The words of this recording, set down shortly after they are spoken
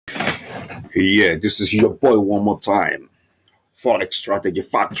Yeah, this is your boy one more time. Forex Strategy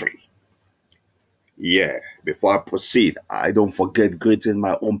Factory. Yeah, before I proceed, I don't forget greeting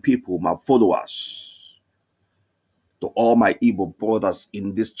my own people, my followers. To all my Igbo brothers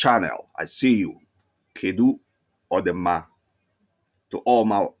in this channel, I see you. Kedu Odema. To all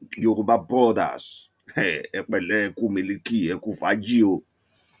my Yoruba brothers. Hey, Ekpele, Eku Miliki, Eku Fajio.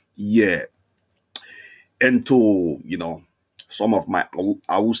 Yeah. And to, some of my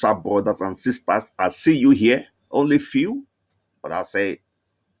Hausa brothers and sisters, I see you here. Only few, but I say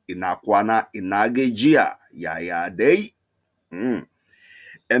Inakwana Inagejia Yaya Day. Mm.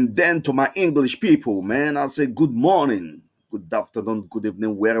 And then to my English people, man, I say good morning, good afternoon, good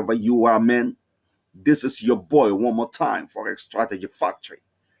evening, wherever you are, man. This is your boy one more time for Strategy Factory.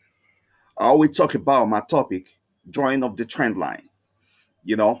 I always talk about my topic, drawing of the trend line.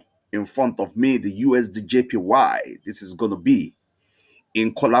 You know, in front of me, the USD JPY. This is going to be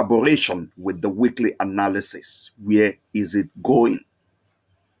in collaboration with the weekly analysis. Where is it going?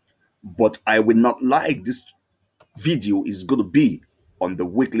 But I will not like this video is going to be on the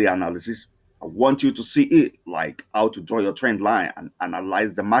weekly analysis. I want you to see it, like how to draw your trend line and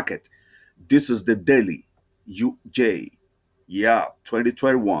analyze the market. This is the daily UJ. Yeah,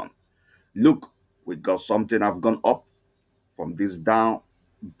 2021. Look, we got something I've gone up from this down,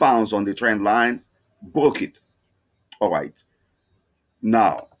 bounce on the trend line, broke it. All right.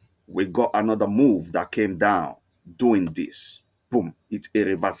 Now, we got another move that came down doing this. Boom, it's a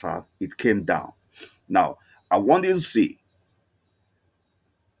reversal. It came down. Now, I want you to see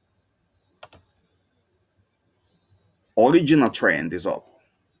original trend is up.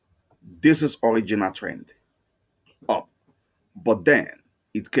 This is original trend up. But then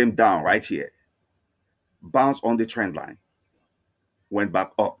it came down right here. Bounced on the trend line. Went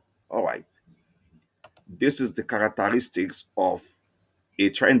back up. All right. This is the characteristics of a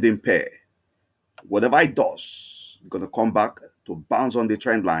trending pair. Whatever it does, it's going to come back to bounce on the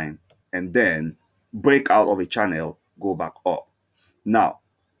trend line and then break out of a channel, go back up. Now,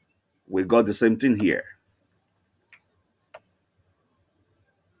 we got the same thing here.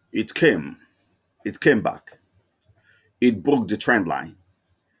 It came back. It broke the trend line.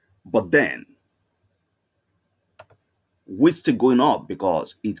 But then we're still going up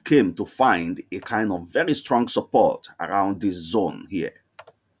because it came to find a kind of very strong support around this zone here.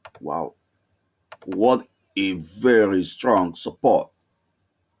 Wow. What a very strong support.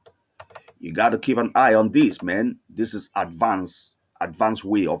 You got to keep an eye on this, man. This is advanced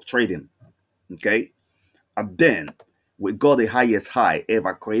way of trading. Okay. And then we got the highest high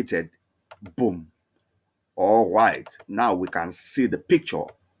ever created. Boom. All right. Now we can see the picture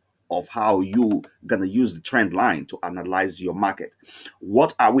of how you gonna use the trend line to analyze your market.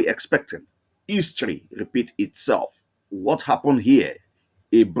 What are we expecting? History repeat itself. What happened here?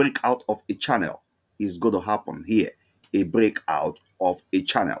 A breakout of a channel is going to happen here. A breakout of a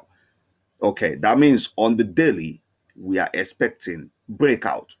channel. Okay, that means on the daily we are expecting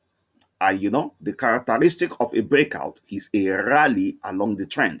breakout. And the characteristic of a breakout is a rally along the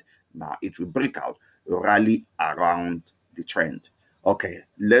trend. Now it will break out, rally around the trend. Okay,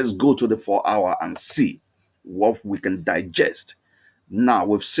 let's go to the 4 hour and see what we can digest. Now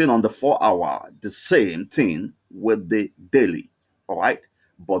we've seen on the 4 hour the same thing with the daily. All right,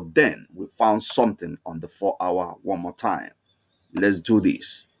 but then we found something on the 4 hour one more time. Let's do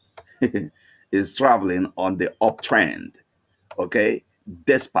this. It's traveling on the uptrend. Okay,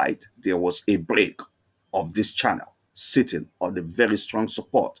 despite there was a break of this channel sitting on the very strong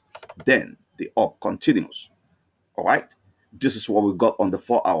support, then the up continues. All right, this is what we got on the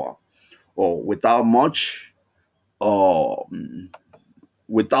 4 hour. Or without much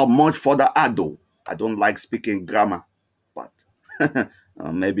further ado, I don't like speaking grammar, but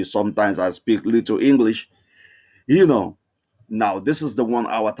maybe sometimes I speak little English. Now this is the 1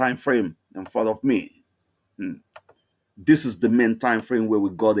 hour time frame in front of me. This is the main time frame where we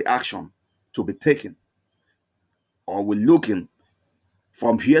got the action to be taken. Or we're looking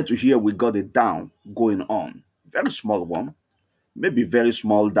from here to here, we got a down going on. Very small one. Maybe very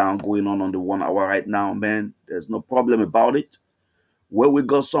small down going on the 1 hour right now, man. There's no problem about it. Where we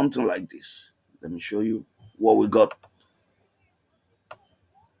got something like this. Let me show you what we got.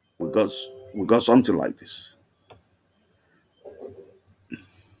 We got something like this.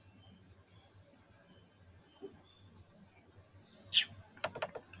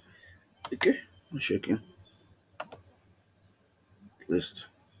 Okay, I'm shaking. At least